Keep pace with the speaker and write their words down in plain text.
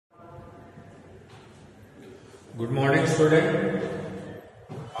Good morning student.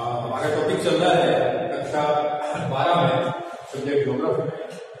 हमारा topic चल रहा है कक्षा 12 में सब्जेक्ट ज्योग्राफी में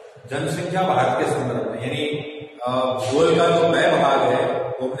जनसंख्या भारत के संदर्भ में, यानी भूगोल का जो नया भाग है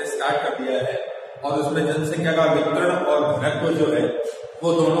वो हमने स्टार्ट कर दिया है और उसमें जनसंख्या का वितरण और घनत्व जो है वो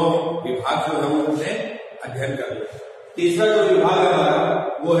दोनों विभाग जो है वो हमने अध्ययन कर लिया। तीसरा जो विभाग है हमारा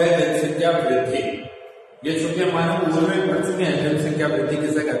वो है जनसंख्या वृद्धि। ये चूंकि हमारे भूगोल में पढ़ चुके हैं जनसंख्या वृद्धि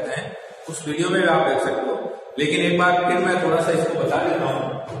किसे कहते हैं, उस वीडियो में आप देख सकते हो, लेकिन एक बार फिर मैं थोड़ा सा इसको बता देता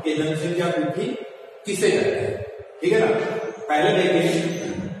हूं कि जनसंख्या वृद्धि किसे कहते हैं। ठीक है ना। पहले देखिए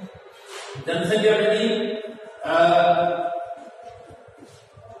जनसंख्या वृद्धि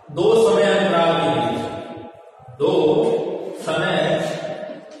दो समय अंतराल के बीच, दो समय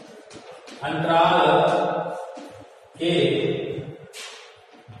अंतराल के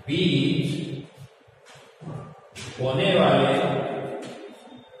बीच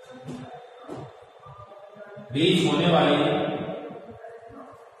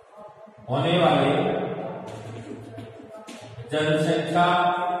होने वाले जनसंख्या के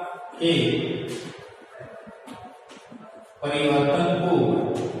परिवर्तन को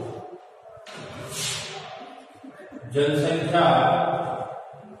जनसंख्या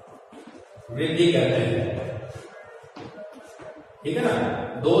वृद्धि कहते हैं। ठीक है ना।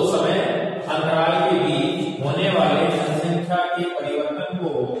 दो समय अंतराल के बीच होने वाले जनसंख्या के परिवर्तन को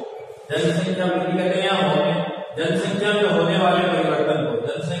जनसंख्या वृद्धि कहते हैं। जनसंख्या में होने वाले परिवर्तन को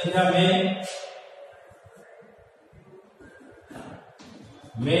जनसंख्या में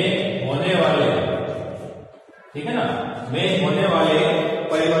होने वाले, ठीक है ना, में होने वाले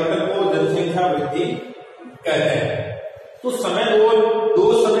परिवर्तन को जनसंख्या वृद्धि कहते हैं। तो समय दो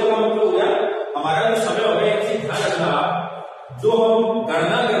समय का मतलब हो गया हमारा जो समय हो गया, एक चीज ध्यान रखना, जो हम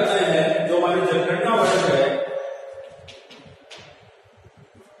गणना करते हैं, जो हमारी जनगणना वर्ष है,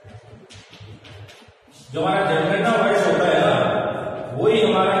 जो हमारा जनगणना वर्ष होता है ना, वही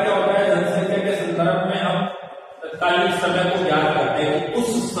हमारा क्या होता है, जनसंख्या के संदर्भ में हम तत्कालीन समय को ज्ञात करते हैं।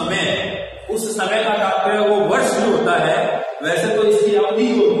 उस समय का तात्पर्य वो वर्ष जो होता है, वैसे तो इसकी अवधि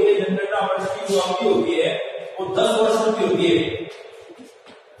होती है, जनगणना वर्ष की जो अवधि होती है वो 10 वर्षों की होती है।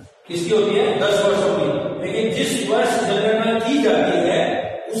 किसकी होती है? 10 वर्षों की। लेकिन जिस वर्ष जनगणना की जाती है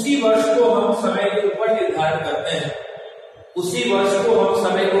उसी वर्ष को हम समय के ऊपर निर्धारण करते हैं, उसी वर्ष को हम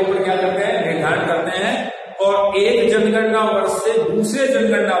समय के ऊपर क्या करते हैं, निर्धारण करते हैं। और एक जनगणना वर्ष से दूसरे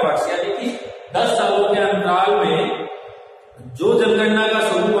जनगणना वर्ष, यानी कि 10 सालों के अंतराल में जो जनगणना का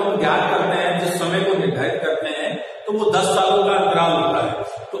स्वरूप हम ज्ञात करते हैं, जिस समय को निर्धारित करते हैं, तो वो 10 सालों का अंतराल होता है।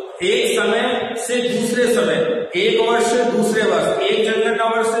 तो एक समय से दूसरे समय, एक वर्ष से दूसरे वर्ष, एक जनगणना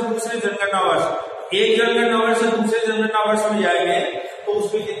वर्ष से दूसरे जनगणना वर्ष, एक जनगणना वर्ष से दूसरे जनगणना वर्ष में जाएंगे तो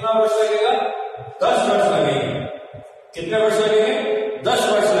उसमें कितना वर्ष लगेगा? 10 वर्ष लगेंगे। कितने वर्ष लगेंगे? 10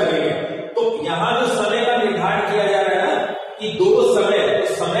 वर्ष लगेंगे। तो यहां जो समय का निर्धारण किया जा रहा है ना, कि दो समय, तो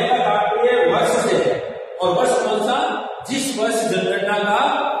समय का तात्पर्य वर्ष से है। और वर्ष कौन सा? जिस वर्ष जनगणना का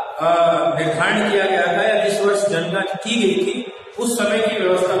निर्धारण किया गया था या जिस वर्ष जनगणना की गई थी, उस समय की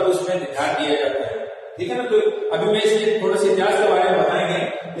व्यवस्था को उसमें निर्धारण किया जाता है। ठीक है ना। तो अभी मैं इसलिए थोड़ा सा इतिहास के बारे में बताएंगे,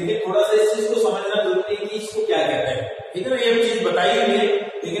 लेकिन थोड़ा सा इस चीज को समझना जरूरी है कि इसको क्या कहते हैं। ठीक है ना। ये चीज बताई गई है,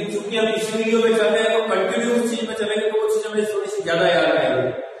 लेकिन चूंकि हम इस वीडियो में चल रहे हैं तो कंटिन्यू उस चीज में चलेंगे तो वो चीज हमें थोड़ी सी ज्यादा याद रहेगी।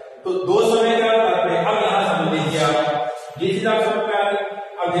 तो दो समय का अब यहां समझ लीजिए आप, ये चीज आप समझ में आ गई।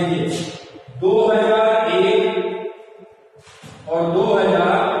 अब देखिए 2001 और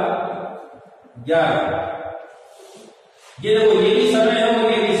 2011, ये देखो, ये भी समय है और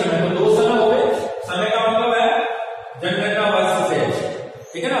ये भी समय, तो दो समय हो गए। समय का मतलब है जनगणना वर्ष से।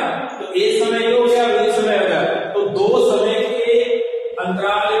 ठीक है ना। तो एक समय ये हो गया, एक समय हो गया, तो दो समय के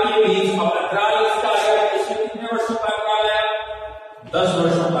अंतराल के बीच, अब अंतराल इसका आया, इसमें कितने वर्षों का अंतराल है? 10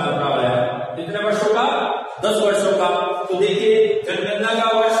 वर्षों का अंतराल है। कितने वर्षों का? 10 वर्षों का। तो देखिए जनगणना का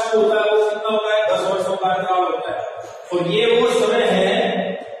वर्ष होता है वो कितना होता है? 10 वर्षों का अंतराल होता है। और ये वो समय है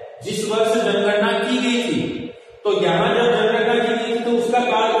जिस वर्ष जनगणना की गई थी। तो यहां जब जनगणना की गई थी तो उसका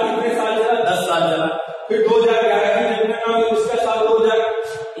काल कितने साल चला? 10 साल चला। फिर 2011 की जनगणना हुई, उसका साल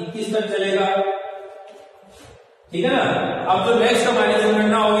 2021 तक चलेगा। ठीक है ना। अब जो नेक्स्ट हमारी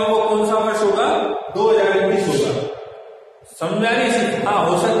जनगणना होगी वो कौन सा वर्ष होगा? 2021 होगा। समझ आ रही? हाँ,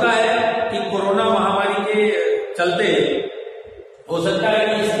 हो सकता है कि कोरोना महामारी के चलते हो सकता है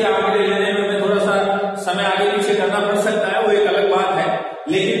कि इसके आंकड़े लेने में थोड़ा सा समय आगे पीछे करना पड़ सकता है, वो एक अलग बात है।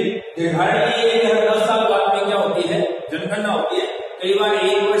 लेकिन निर्धारण ये है कि हर 10 साल बाद में क्या होती है? जनगणना होती है। कई बार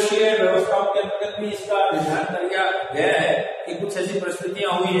एक वर्षीय व्यवस्थाओं के अंतर्गत भी इसका निर्धारण कर दिया गया है कि कुछ ऐसी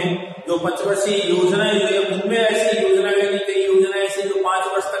परिस्थितियां हुई हैं जो पंचवर्षीय योजनाएं जो है उनमें ऐसी योजना की कई योजना ऐसी जो 5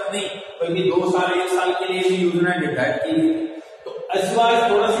 वर्ष तक नहीं बल्कि 2 साल 1 साल के लिए भी योजना निर्धारित की गई। तो इस बार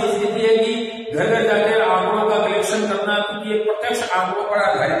थोड़ा सी स्थिति है कि घर घर जाकर आंकड़ों का आंकड़ों पर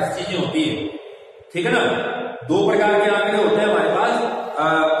आधारित चीजें होती है, ठीक है ना। दो प्रकार के आंकड़े होते हैं हमारे पास,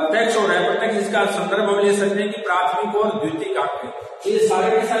 प्रत्यक्ष और अप्रत्यक्ष, जिसका संदर्भ हम ले सकते हैं कि प्राथमिक और द्वितीयक आंकड़े। ये सारे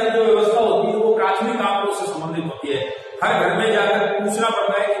के सारे जो व्यवस्था होती है वो प्राथमिक आंकड़ों से संबंधित होती है। हर घर में जाकर पूछना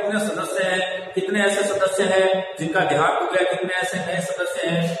पड़ता है कितने सदस्य हैं, कितने ऐसे सदस्य हैं जिनका देहांत हो गया, कितने ऐसे नए सदस्य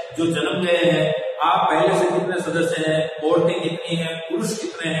हैं जो जन्म गए हैं, आप पहले से कितने सदस्य हैं, औरतें कितनी हैं, पुरुष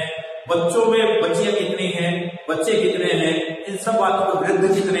कितने हैं, बच्चों में बच्चियां कितनी हैं, बच्चे कितने हैं, इन सब बातों को,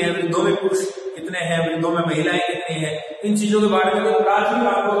 वृद्ध कितने हैं, वृद्धों में पुरुष कितने हैं, वृद्धों में महिलाएं कितनी हैं, इन चीजों के बारे में तो प्राथमिक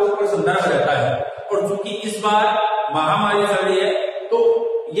आंकड़ों पर संदर्भ रहता है। और चूंकि इस बार महामारी चल रही है तो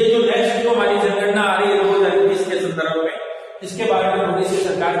ये जो नेक्स्ट जो हमारी जनगणना आ रही है 2021 के संदर्भ में, इसके बारे में थोड़ी सी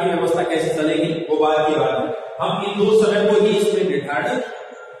सरकार की व्यवस्था कैसे चलेगी वो बात की बात है। हम इन दो समय को ही इसमें निर्धारित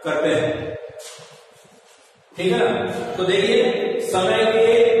करते हैं, ठीक है ना। तो देखिए समय के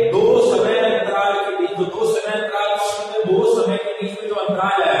दो समय अंतराल के बीच, जो दो समय अंतराल, दो समय के बीच में जो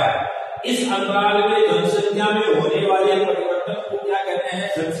अंतराल आया, इस अंतराल में जनसंख्या में होने वाले परिवर्तन को क्या कहते हैं,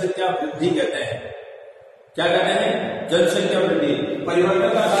 जनसंख्या वृद्धि कहते हैं। क्या कहते हैं, जनसंख्या वृद्धि। परिवर्तन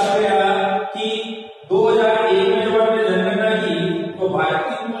का तात्पर्य आया कि 2001 में जब हमने जनगणना की तो भारत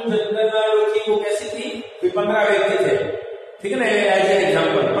की कुल जनगणना जो थी वो कैसी थी, 15 व्यक्ति थे, ठीक है ना, एज ए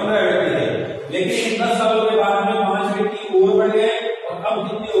एग्जाम्पल 15 व्यक्ति थे। लेकिन 10 सालों के बाद में 5 व्यक्ति और बढ़ गए और अब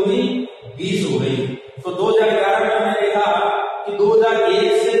कितनी हो गई, 20 हो गई। तो 2011 में हमने देखा कि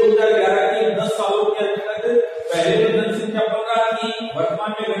 2001 से 2011 के 10 सालों के अंतर्गत पहले जो जनसंख्या 15 थी,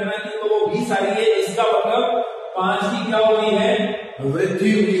 वर्तमान में गणना की तो वो 20 आई है। इसका मतलब 5 की क्या हुई है,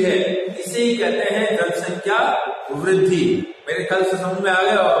 वृद्धि हुई है। इसे ही कहते हैं जनसंख्या वृद्धि। मेरे ख्याल से समझ में आ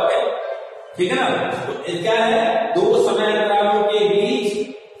गया आपके, ठीक है ना। तो क्या है, दो समय अंतरालों के बीच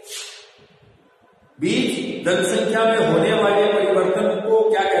जनसंख्या में होने वाले परिवर्तन को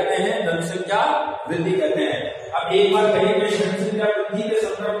क्या कहते हैं, जनसंख्या वृद्धि कहते हैं। अब एक बार कहीं पे जनसंख्या वृद्धि के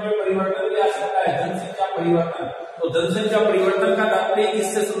संदर्भ में परिवर्तन भी आ सकता है, जनसंख्या परिवर्तन। तो जनसंख्या परिवर्तन का तात्पर्य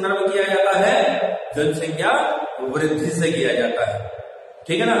किससे संदर्भ किया जाता है, जनसंख्या वृद्धि से किया जाता है,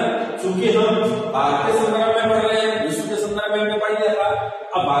 ठीक है ना। चूंकि हम भारत के संदर्भ में पढ़ रहे हैं, विश्व के संदर्भ में हमने पढ़ लिया था,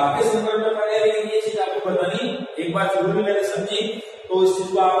 अब भारत के संदर्भ में पढ़ रहे हैं, ये चीज आपको पता नहीं, एक बार जरूरी मैंने समझी तो इस चीज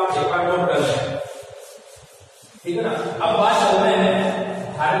को आप एक बार नोट कर लें, ठीक है ना। अब बात करते हैं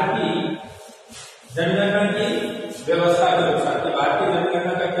भारत की जनगणना की व्यवस्था के अनुसार कि भारत की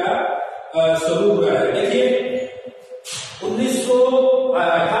जनगणना का क्या स्वरूप रहा है। देखिए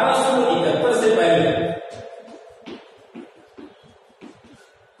 1871 से पहले,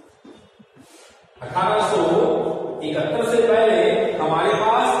 1871 से पहले हमारे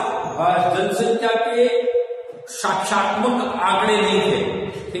पास जनसंख्या के साक्ष्यात्मक आंकड़े नहीं थे,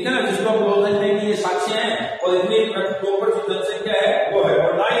 ठीक है ना, जिसको हम बोल सकते हैं कि ये साक्ष्य हैं और इतनी पर जो जनसंख्या है वो है,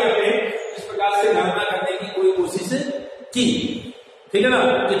 और ना ही हमने इस प्रकार से गणना करने की कोई कोशिश की, ठीक है ना।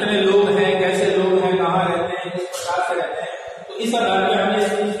 कितने लोग हैं, कैसे लोग हैं, कहाँ रहते हैं, किस प्रकार से रहते हैं, तो इस आधार पर हमने इस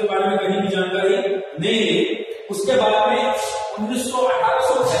चीज के बारे में कहीं भी जानकारी नहीं ली। उसके बाद में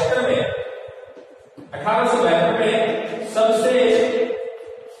 1872 में सबसे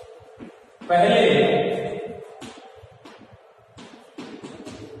पहले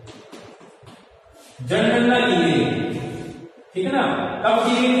जनगणना की गई, ठीक है ना। कब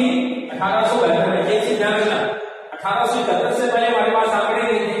की गई थी, 1872 में। एक चीज ध्यान रखना, 1871 से पहले हमारे पास आंकड़े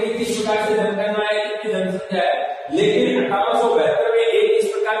नहीं थे कि किस प्रकार से जनगणना है, कितनी जनसंख्या है। लेकिन 1872 में एक इस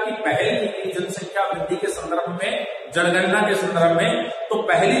प्रकार की पहल की गई जनसंख्या वृद्धि के संदर्भ में, जनगणना के संदर्भ में। तो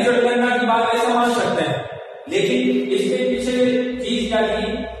पहली जनगणना की बात ऐसा मान सकते हैं, लेकिन इसके पीछे चीज क्या थी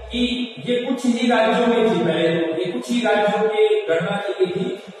कि ये कुछ ही राज्यों में थी, पहले ये कुछ ही राज्यों की गणना की गई थी,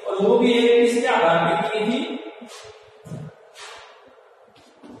 और वो भी एक इसके आधार पर की गई थी,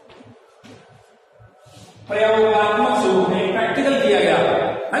 प्रयोगात्मक स्वरूप में, प्रैक्टिकल किया गया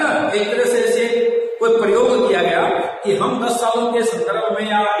है ना। एक तरह से ऐसे कोई प्रयोग किया गया कि हम 10 सालों के संदर्भ में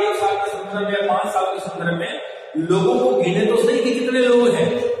या 1 साल के संदर्भ में या 5 साल के संदर्भ में लोगों को गिने तो सही कि कितने लोग हैं।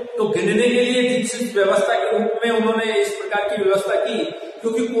 तो गिनने के लिए जिस व्यवस्था के रूप में उन्होंने इस प्रकार की व्यवस्था की,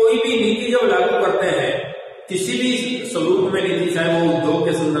 क्योंकि कोई भी नीति जब लागू करते हैं किसी भी स्वरूप में नीति, चाहे वो उद्योग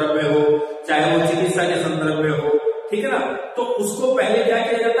के संदर्भ में हो, चाहे वो चिकित्सा के संदर्भ में हो, ठीक है ना, तो उसको पहले क्या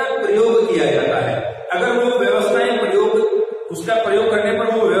किया जाता है, प्रयोग किया जाता है। अगर वो व्यवस्थाएं उसका प्रयोग करने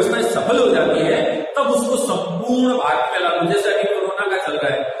पर वो व्यवस्थाएं सफल हो जाती है, तब उसको संपूर्ण भारत में लागू, जैसे अभी कोरोना का चल रहा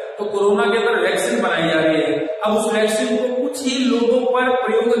है, तो कोरोना के अंदर वैक्सीन बनाई जा रही है। अब उस वैक्सीन को कुछ ही लोगों पर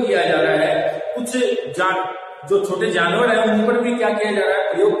प्रयोग किया जा रहा है, कुछ जो छोटे जानवर हैं उन पर भी क्या किया जा रहा है,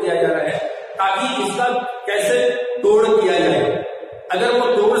 प्रयोग किया जा रहा है, ताकि इसका कैसे तोड़ किया जाए। अगर वो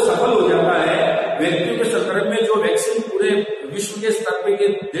तोड़ सफल हो जाता है, व्यक्तियों के संदर्भ में जो वैक्सीन पूरे विश्व के स्तर पर के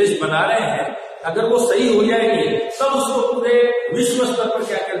देश बना रहे हैं, अगर वो सही हो जाएंगे तब उसको पूरे विश्व स्तर पर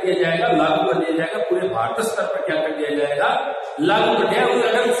क्या कर दिया जाएगा, लागू कर दिया जाएगा, पूरे भारत स्तर पर क्या कर दिया जाएगा, लागू कर दिया।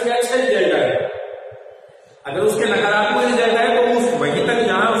 अगर उसके अच्छे रिजल्ट आए, अगर उसके नकारात्मक रिजल्ट आए तो उस वहीं तक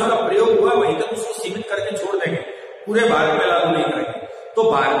जहां उसका प्रयोग हुआ वहीं तक उसको सीमित करके छोड़ देंगे, पूरे भारत में लागू नहीं करेंगे। तो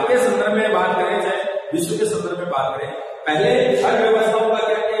भारत के संदर्भ में बात करें चाहे विश्व के संदर्भ में बात करें, पहले हर व्यवस्थाओं का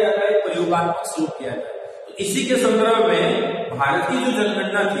क्या किया जाता है, प्रयोगात्मक स्वरूप किया जाता है। तो इसी के संदर्भ में भारत की जो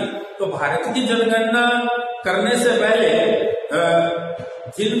जनगणना थी, तो भारत की जनगणना करने से पहले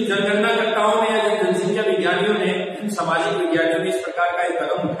जिन जनगणनाकर्ताओं ने या जिन जनसंख्या विज्ञानियों ने, जिन सामाजिक विज्ञानियों ने इस प्रकार का एक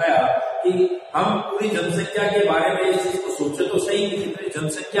कदम उठाया कि हम पूरी जनसंख्या के बारे में इस चीज को सोचे तो सही कि कितनी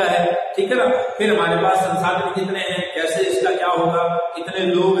जनसंख्या है, ठीक है ना, फिर हमारे पास संसाधन कितने हैं, कैसे इसका क्या होगा, कितने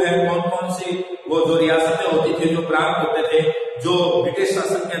लोग हैं, कौन कौन सी वो जो रियासतें होती थी, जो प्रांत होते थे, जो ब्रिटिश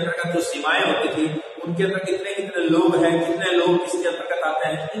शासन के अंतर्गत जो सीमाएं होती थी, उनके अंदर कितने कितने लोग हैं, कितने लोग किसके अंतर्गत आते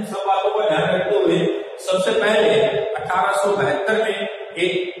हैं, इन सब बातों का ध्यान रखते हुए सबसे पहले 1872 में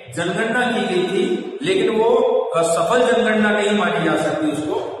एक जनगणना की गई थी, लेकिन वो सफल जनगणना नहीं मानी जा सकती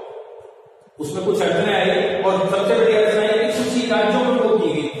उसको, उसमें कुछ अड़चने आई और सबसे बड़ी अड़चन आई कि कुछ ही राज्यों में वो की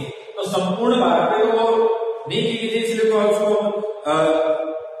गई थी, तो संपूर्ण भारत में वो नहीं की गई थी, इसलिए तो उसको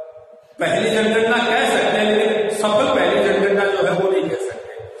पहली जनगणना कह सकते हैं, लेकिन सफल पहली जनगणना जो है वो नहीं कह सकते।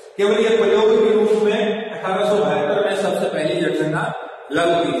 केवल ये प्रयोग के रूप में 1872 में सबसे पहली जनगणना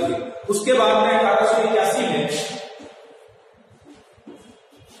लागू की थी। उसके बाद में 1881 में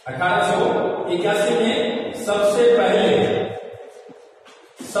सबसे पहले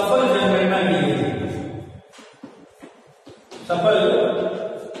सफल जनगणना की गई थी, सफल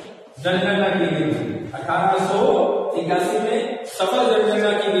जनगणना की गई थी 1881 में सफल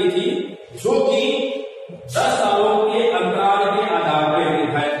जनगणना की गई थी, जो कि 10 सालों के अंतराल के आधार पर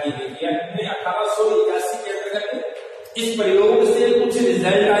निर्धारित की गई थी। 1881 के अंतर्गत इस प्रयोग से कुछ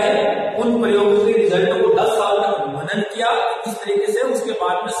रिजल्ट आए, उन प्रयोगों के रिजल्ट को 10 साल तक मनन किया इस तरीके से। उसके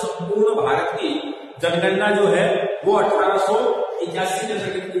बाद में संपूर्ण भारत की जनगणना जो है वो 1881 के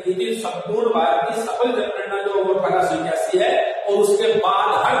अंतर्गत की गई थी। संपूर्ण भारत की सफल जनगणना जो वो 1881 है, और उसके बाद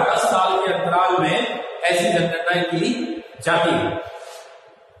हर 10 साल के अंतराल में ऐसी जनगणना की जाती है।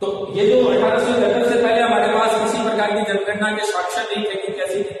 तो ये जो 1871 से पहले हमारे पास किसी प्रकार की जनगणना के साक्ष्य नहीं थे कि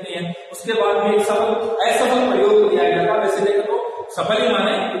कैसी कितनी है। उसके बाद में एक सफल असफल प्रयोग किया गया था, वैसे देखें तो सफल ही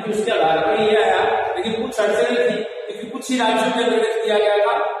माने क्योंकि उसके आधार पर ही आया, लेकिन कुछ अड़चनें थी क्योंकि कुछ ही राज्यों के अंतर्गत किया गया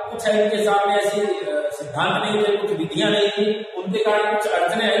था, कुछ इनके सामने ऐसी सिद्धांत नहीं थे, कुछ विधियां नहीं थी, उनके कारण कुछ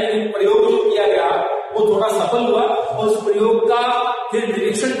अड़चनें आई, लेकिन प्रयोग जो किया गया वो थोड़ा सफल हुआ और उस प्रयोग का फिर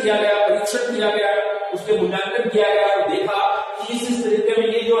निरीक्षण किया गया, परीक्षण किया गया, उसके मूल्यांकन किया गया और देखा कि इस तरीके में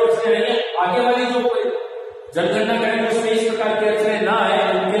ये जो अड़चनें आई है, आगे वाली जो जनगणना करेंगे उसमें इस प्रकार की अड़चनें ना आए,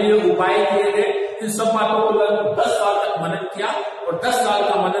 उनके लिए उपाय किए गए। इन सब बातों को लगभग 10 साल तक मनन किया और 10 साल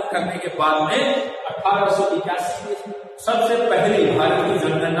का मनन करने के बाद में 1881 में सबसे पहली भारत की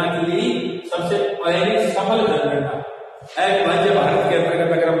जनगणना की गई, सबसे पहली सफल जनगणना राज्य भारत के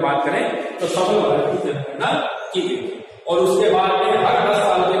अंतर्गत अगर हम बात करें तो सफल भारत की जनगणना की गई थी। और उसके बाद में हर 10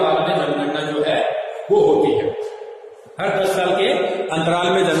 साल के बाद में जनगणना जो है वो होती है, हर 10 साल के अंतराल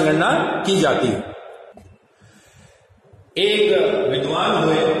में जनगणना की जाती है। एक विद्वान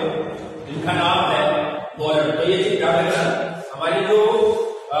हुए जिनका नाम है मौर्य, तो ये चीज याद रखना, हमारी जो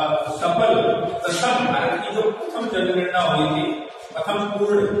सफल प्रथम भारत की जो प्रथम जनगणना हुई थी, प्रथम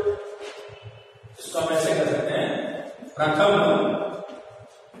पूर्ण, इसको हम ऐसे कर सकते हैं, प्रथम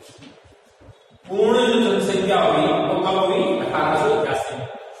पूर्ण जो जनसंख्या हुई वो कब हुई, 1881 में।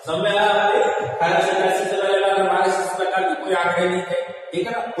 समय 1881 से पहले हमारे इस प्रकार की कोई आंकड़े नहीं थे, ठीक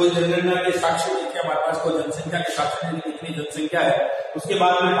है ना, कोई जनगणना के साक्ष्य नहीं थे हमारे पास, कोई जनसंख्या के साक्ष्य नहीं थे कितनी जनसंख्या है। उसके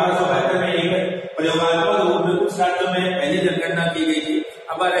बाद में 1872 में एक प्रयोगात्मक रूप में कुछ राज्यों में पहली जनगणना की गई थी।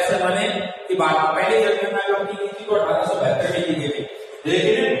 अब ऐसे माने कि पहली जनगणना जो की गई थी वो 1872 में की गई थी,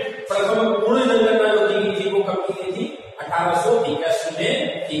 लेकिन प्रथम पूर्ण जनगणना जो की गई थी वो कब की गई थी, 1881 में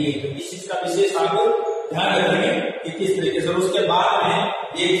की गई थी। इस चीज का विशेष आप ध्यान रखेंगे कि किस तरीके से। उसके बाद में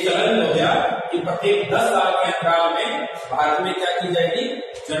ये चलन हो गया कि प्रत्येक 10 साल के अंतराल में भारत में क्या की जाएगी,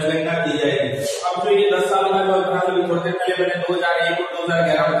 जनगणना की जाएगी। अब जो ये 10 साल का जो अंतराल थोड़ी देर पहले मैंने 2001 और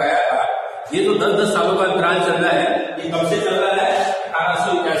 2011 बताया था, ये तो 10-10 सालों का अंतराल चल रहा है। ये कब से चल रहा है,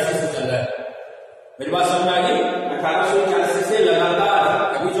 1881 से चल रहा है। मेरी बात समझ आ गई, 1881 से लगातार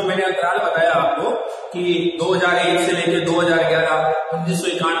अभी जो मैंने अंतराल बताया आपको कि 2001 से लेकर 2011,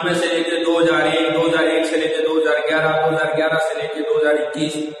 1991 से लेकर 2001, 2001 से लेकर 2011, 2011 से लेकर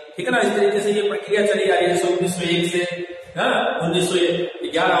 2021, ठीक है ना। इस तरीके से ये प्रक्रिया चली आ रही है। 1901 से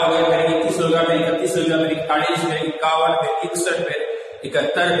 1911 हो गया, फिर 21 होगा, फिर 31 होगा, फिर 41, फिर 51, फिर 61, फिर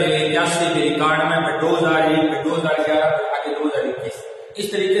 71, फिर 81, फिर 91, फिर 2001, फिर 2011, फिर आगे 2021।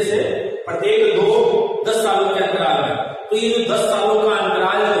 इस तरीके से प्रत्येक 10 सालों के अंतराल में। तो ये जो 10 सालों का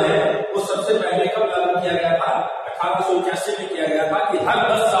अंतराल जो है वो सबसे पहले कब लागू किया गया था? 1881 में किया गया था कि हर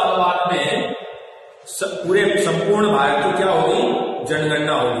 10 साल बाद में पूरे संपूर्ण भारत की क्या होगी?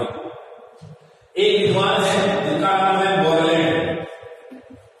 जनगणना होगी। एक विद्वान है जिनका नाम है मोरलैंड,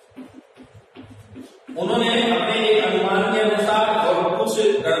 उन्होंने अपने एक अनुमान के अनुसार और कुछ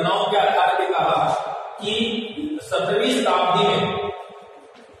गणनाओं के आधार पर कहा कि 17वीं शताब्दी में,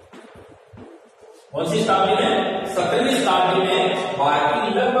 कौन सी शताब्दी में? 17वीं शताब्दी में भारत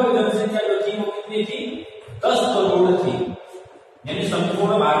की लगभग जनसंख्या जो थी वो कितनी थी? 10 करोड़ थी। यानी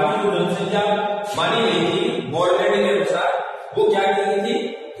संपूर्ण भारत की जो जनसंख्या मानी गई थी मोरलैंड के अनुसार, वो क्या की गई थी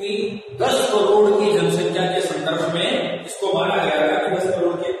कि 10 करोड़ की जनसंख्या के संदर्भ में इसको माना गया था कि 10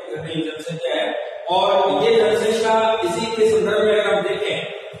 करोड़ की जनसंख्या है। और ये जनसंख्या इसी के संदर्भ में अगर हम देखें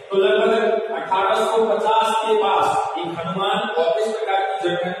तो लगभग 1850 के पास एक अनुमान और इस प्रकार की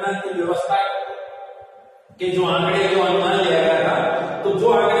जनगणना की व्यवस्था के जो आंकड़े जो अनुमान लिया गया था, तो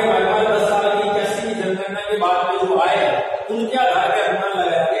जो आंकड़े बार बार 10 साल की 81 की जनगणना के बाद में जो आए उनके आधार पर अनुमान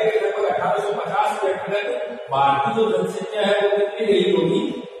लगाया गया कि लगभग 1850 के अंतर्गत भारत की जो जनसंख्या है वो कितनी रही होगी?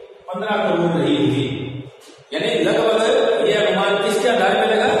 15 करोड़ रही होगी। यानी लगभग ये अनुमान किसके आधार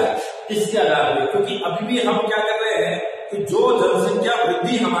पर लगा? इसके आधार पर, क्योंकि अभी भी हम क्या कर रहे हैं कि जो जनसंख्या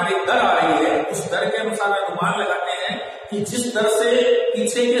वृद्धि हमारी दर आ रही है उस दर के अनुसार अनुमान लगाते हैं कि जिस दर से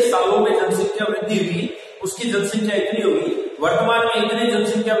पीछे के सालों में जनसंख्या वृद्धि हुई उसकी जनसंख्या इतनी होगी, वर्तमान में इतने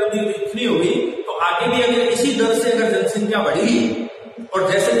जनसंख्या वृद्धि इतनी होगी, तो आगे भी अगर इसी दर से अगर जनसंख्या बढ़ी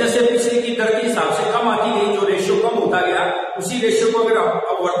और जैसे जैसे पिछले की दर के हिसाब से कम आती गई, जो रेशियो कम होता गया, उसी रेशियो को अगर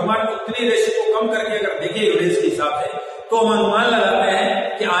अब वर्तमान उतनी रेशियो को कम करके अगर देखें एवरेज के हिसाब से, तो हम अनुमान लगाते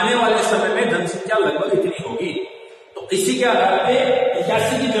हैं कि आने वाले समय में जनसंख्या लगभग इतनी होगी। तो इसी के आधार पर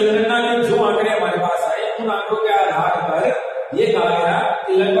 81 की जनगणना के जो आंकड़े हमारे पास आए उन आंकड़ों के आधार पर यह कहा गया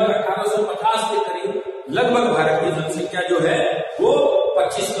कि लगभग 1850 के करीब लगभग भारत की जनसंख्या जो है वो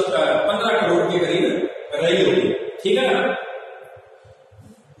 15 करोड़ के करीब रही होगी। ठीक है ना?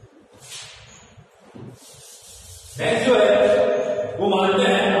 नेक्स्ट जो है वो मानते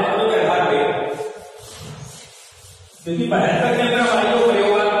हैं आंकड़ों के आधार पे, क्योंकि 72 के अंदर हमारी जो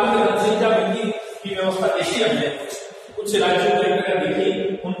प्रयोगात्मक जनसंख्या वृद्धि की व्यवस्था देखी हमने, कुछ राज्यों के अंदर देखी,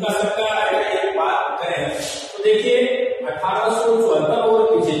 उनका सबका अगर एक बात करें तो देखिए 1874 और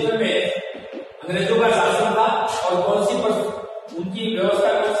 75 में अंग्रेजों का शासन था और कौन सी उनकी व्यवस्था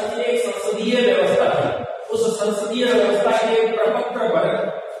कौन सी थी? एक संसदीय व्यवस्था थी। उस संसदीय व्यवस्था के प्रपत्र पर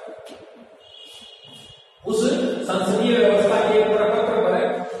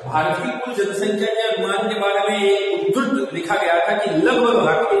भारत की कुल जनसंख्या के अनुमान के बारे में एक उद्धृत लिखा गया था कि लगभग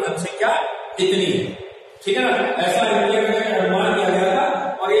भारत की जनसंख्या इतनी है। ठीक है ना? ऐसा अनुमान दिया गया था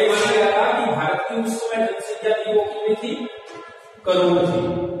और ये माना गया था कि भारत की उस समय जनसंख्या थी वो कितनी थी? करोड़ थी।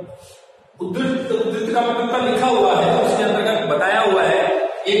 उद्धृत का प्रपत्र लिखा हुआ है, उसके अंतर्गत बताया हुआ है,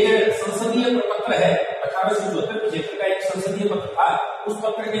 एक संसदीय प्रपत्र है 1874-75 का एक संसदीय पत्र था। उस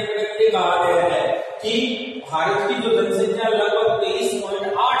पत्र के अंतर्गत ये कहा गया है कि भारत की जो जनसंख्या लगभग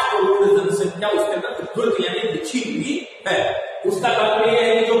 23.8 करोड़ जनसंख्या उसके अंदर उद्धृत यानी लिखी हुई है। उसका तात्पर्य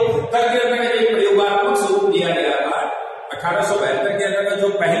है कि जो 72 के अंतर्गत एक प्रयोगात्मक स्वरूप दिया गया था, 1872 के अंतर्गत जो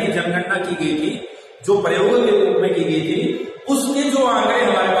पहली जनगणना की गई थी, जो प्रयोग के रूप में की गई थी, उसके जो आंकड़े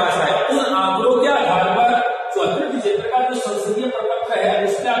हमारे पास आए उन आंकड़ों के आधार पर 74-75 का जो संसदीय प्रपत्र है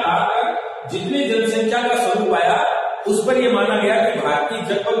उसके आधार पर जितनी जनसंख्या का स्वरूप आया उस पर यह माना गया कि भारत की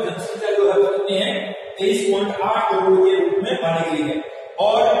लगभग जनसंख्या जो है वो कितनी है? 23.8 करोड़ के रूप में मानी गई है।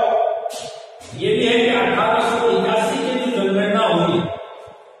 और ये भी है कि 1881 की जो जनगणना हुई,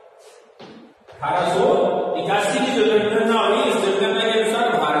 1881 की जो जनगणना हुई, इस जनगणना के अनुसार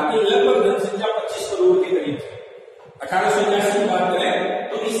भारत की लगभग जनसंख्या 25 करोड़ के करीब थी। 1881 की बात करें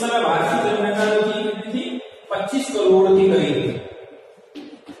तो इस समय भारत की जनगणना जो थी कितनी थी? 25 करोड़ के करीब थी।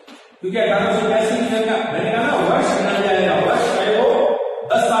 क्योंकि 1881 की जनगणना मैंने कहा ना वर्ष गिना जाएगा, वर्ष चाहे वो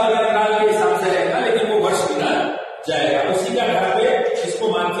 10 साल के अंतराल के हिसाब से रहेगा लेकिन वो वर्ष गिना जाएगा, उसी के आधार पे इसको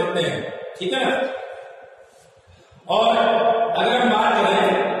मान सकते हैं। ठीक है ना? और अगर हम बात करें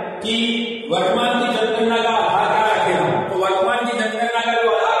कि वर्तमान की जनगणना का आधार क्या रखें हम, तो वर्तमान की जनगणना का जो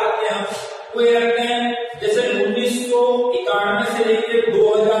आधार रखते हैं हम वो ये रखते हैं जैसे 1991 से लेकर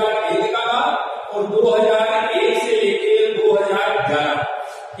 2001 का और 2001 से लेकर 2011।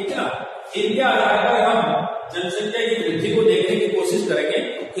 ठीक है ना? इनके आधार पर हम जनसंख्या की वृद्धि को देखने की कोशिश करेंगे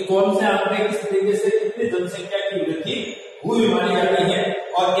कि कौन से आंकड़े किस तरीके से कितनी जनसंख्या की वृद्धि हुई मानी जाती है,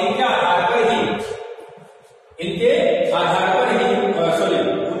 और इनके आधार पर ही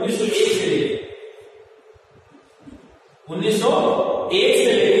 1901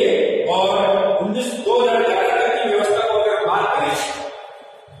 से लेके और 2011 तक की व्यवस्था को अगर हम बात करें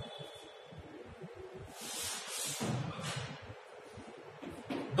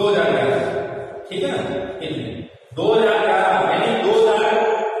 2011, ठीक है ना। 2011 यानी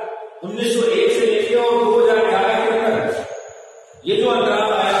 1901 से लेके और 2011 के अंदर ये जो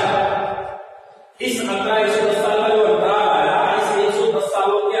अंतराल आया, इस अंतराल 110 साल का जो अंतराल आया, इस 110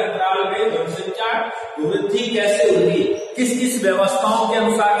 सालों के अंतराल में जनसंख्या वृद्धि कैसे हुई, किस किस व्यवस्थाओं के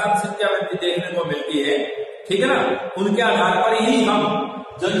अनुसार जनसंख्या वृद्धि देखने को मिलती है, ठीक है ना। उनके आधार पर ही हम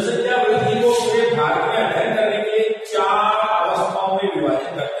जनसंख्या वृद्धि को पूरे भारत में अध्ययन करने के लिए 4 अवस्थाओं में विभाजित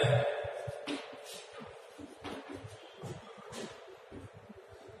करते हैं।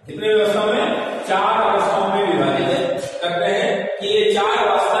 कितने व्यवस्थाओं में? 4 अवस्थाओं में विभाजित करते हैं कि ये 4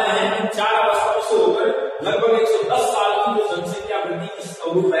 अवस्थाएं हैं। इन 4 अवस्थाओं से होकर लगभग 110 साल की जो जनसंख्या वृद्धि की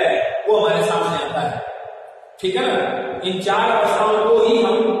स्वरूप है वो हमारे सामने आता है, ठीक है ना। इन 4 अवस्थाओं को ही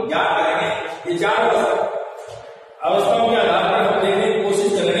हम ज्ञात करेंगे। ये 4 अवस्थाओं के आधार पर हम देखने की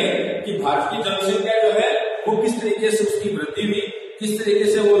कोशिश करेंगे कि भारत की जनसंख्या जो है वो किस तरीके से उसकी वृद्धि हुई, किस तरीके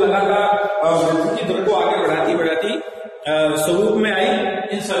से वो लगातार वृद्धि की दर को आगे बढ़ाती स्वरूप में आई।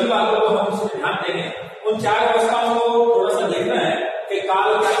 इन सभी बातों को हम उसमें ध्यान देंगे। उन 4 अवस्थाओं को थोड़ा सा देखना है कि काल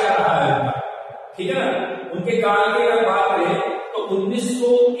क्या क्या रहा है उनका, ठीक है ना। उनके काल की अगर बात करें तो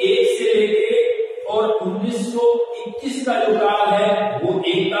 1901 से लेके और 1921 का जो काल है वो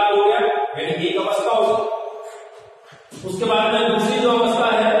एक काल हो गया, यानी एक अवस्था हो। उसके बाद में दूसरी जो अवस्था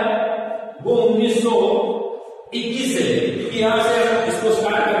है वो 1921 से लेके, क्योंकि यहां से हम इसको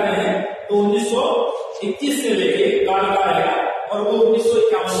स्टार्ट कर रहे हैं तो 1921 से लेके काल का आएगा और वो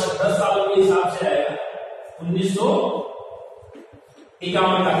 1951 तक 10 सालों के हिसाब से आएगा।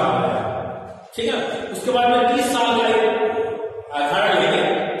 1951 का काल आएगा, ठीक है। उसके बाद में 30 साल का आधार लेंगे।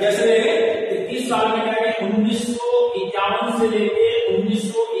 कैसे लेंगे? 30 साल में क्या है? 1951 से लेके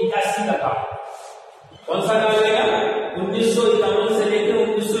 1981 का काल। कौन सा काल लेगा? 1951 से लेकर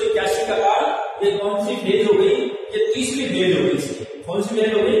 1981 का काल। ये कौन सी फेज हो गई? ये तीसरी फेज हो गई इसकी। कौन सी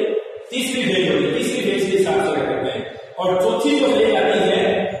फेज हो गई? तीसरी फेज हो गई। तीसरी फेज के हिसाब से करते हैं। और चौथी जो फेज आती है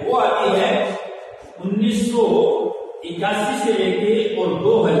वो आती है 1981 से लेके और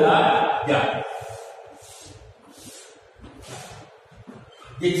 2011।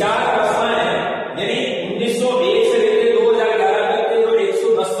 ये 4 अवस्थाएं हैं, यानी 1901 से लेकर 2011 तक के जो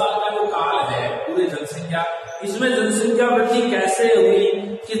 110 साल का जो काल है पूरे जनसंख्या, इसमें जनसंख्या वृद्धि कैसे हुई,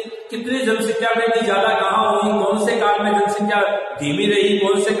 कितनी जनसंख्या वृद्धि ज्यादा कहां हुई, कौन से काल में जनसंख्या धीमी रही,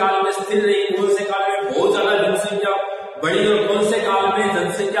 कौन से काल में स्थिर रही, कौन से काल में बहुत ज्यादा जनसंख्या बढ़ी और कौन से काल में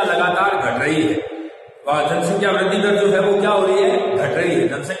जनसंख्या लगातार घट रही है। जनसंख्या वृद्धि दर जो है वो क्या हो रही है? घट रही है।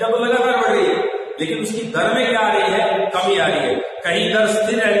 जनसंख्या तो लगातार बढ़ रही है लेकिन उसकी दर में क्या आ रही है? कमी आ रही है। कहीं दर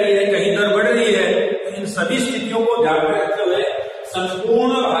स्थिर रह रही है, कहीं दर बढ़ रही है। तो इन सभी स्थितियों को ध्यान में रखते हुए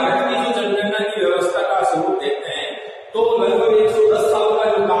संपूर्ण भारत की जो जनगणना की व्यवस्था का स्वरूप देखते हैं तो लगभग 110 साल का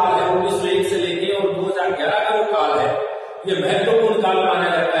जो काल है 1901 से लेके और 2011 का जो काल है ये महत्वपूर्ण काल माना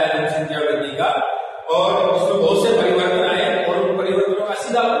जाता है जनसंख्या वृद्धि का। और इसमें बहुत से परिवर्तन आए और उन परिवर्तनों का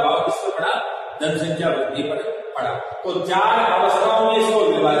सीधा प्रभाव किस पर पड़ा? जनसंख्या वृद्धि पर पड़ा। तो 4 अवस्थाओं में इसको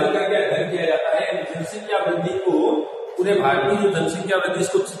विभाजित करके अध्ययन किया जाता है। जनसंख्या वृद्धि को पूरे भारत की जो जनसंख्या वृद्धि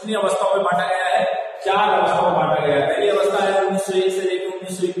इसको कितनी अवस्थाओं में बांटा गया है? 4 अवस्थाओं में बांटा गया है। पहली अवस्था है 1901 से लेकर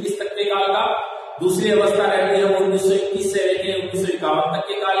 1921 तक के काल का। दूसरी अवस्था रहती है 1921 से लेकर 1951 तक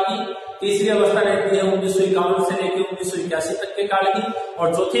के काल की। तीसरी अवस्था रहती है 1951 से लेकर 1981 तक के काल की। और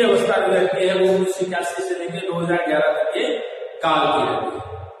चौथी अवस्था रहती है वो 1981 से लेकर 2011 तक के काल की रहती है,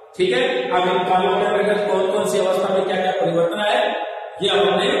 ठीक है। अब इन कालों के अंतर्गत कौन कौन सी अवस्था में क्या क्या परिवर्तन आए ये हम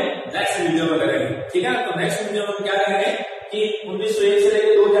अपने नेक्स्ट वीडियो में करेंगे, ठीक है। तो नेक्स्ट वीडियो में क्या करेंगे कि 1901 से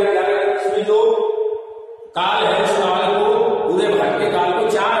लेकर 2011 तक में जो काल है उस काल को पूरे भारत के काल को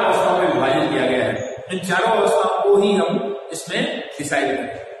 4 अवस्थाओं में विभाजित किया गया है। इन चारों अवस्थाओं को ही हम इसमें डिसाइड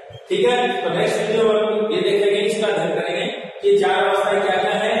करेंगे, ठीक है। तो नेक्स्ट वीडियो में ये देखेंगे, इसका अध्ययन करेंगे कि 4 अवस्थाएं क्या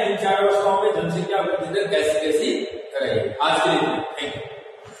क्या है, इन 4 अवस्थाओं में जनसंख्या वृद्धि दर कैसी कैसी करेंगे। आज के लिए थैंक यू।